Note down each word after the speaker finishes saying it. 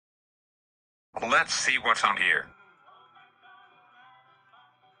Let's see what's on here.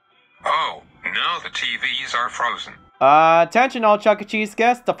 Oh, no, the TVs are frozen. Attention all Chuck E. Cheese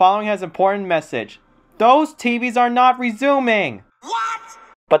guests, the following has an important message. Those TVs are not resuming! What?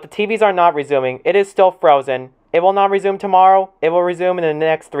 But the TVs are not resuming. It is still frozen. It will not resume tomorrow. It will resume in the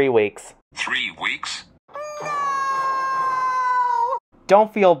next 3 weeks. 3 weeks?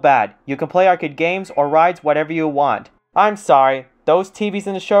 Don't feel bad. You can play arcade games or rides, whatever you want. I'm sorry. Those TVs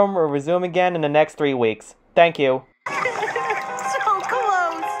in the showroom will resume again in the next 3 weeks. Thank you. So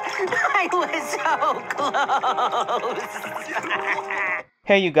close. I was so close.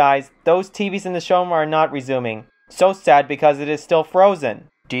 Hey you guys, those TVs in the showroom are not resuming. So sad because it is still frozen.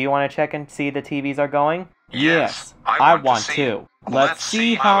 Do you want to check and see the TVs are going? Yes, I want to. Let's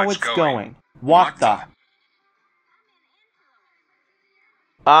see how it's going. What the?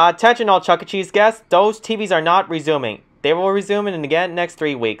 Attention all Chuck E. Cheese guests, those TVs are not resuming. They will resume in again next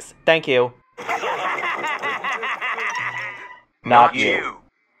 3 weeks. Thank you. Not you.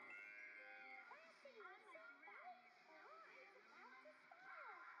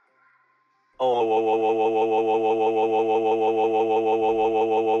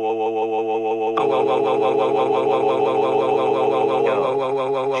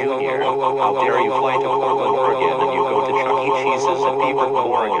 Junior, how dare you fly to Portland, Oregon, and you go to Chuck E. Cheese's at Beaverton,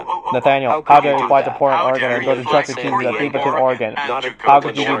 Oregon? Nathaniel, how dare you fly to Portland, Oregon and go to Chuck E. Cheese's at Beaverton, Oregon? How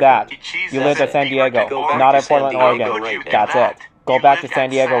could you do that? You lived at San Diego, not at Portland, Oregon. That's it. Go back to San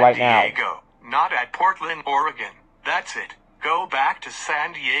Diego right now. Not at Portland, Oregon. That's it. Go back to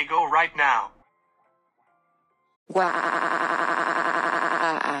San Diego right now. Wow.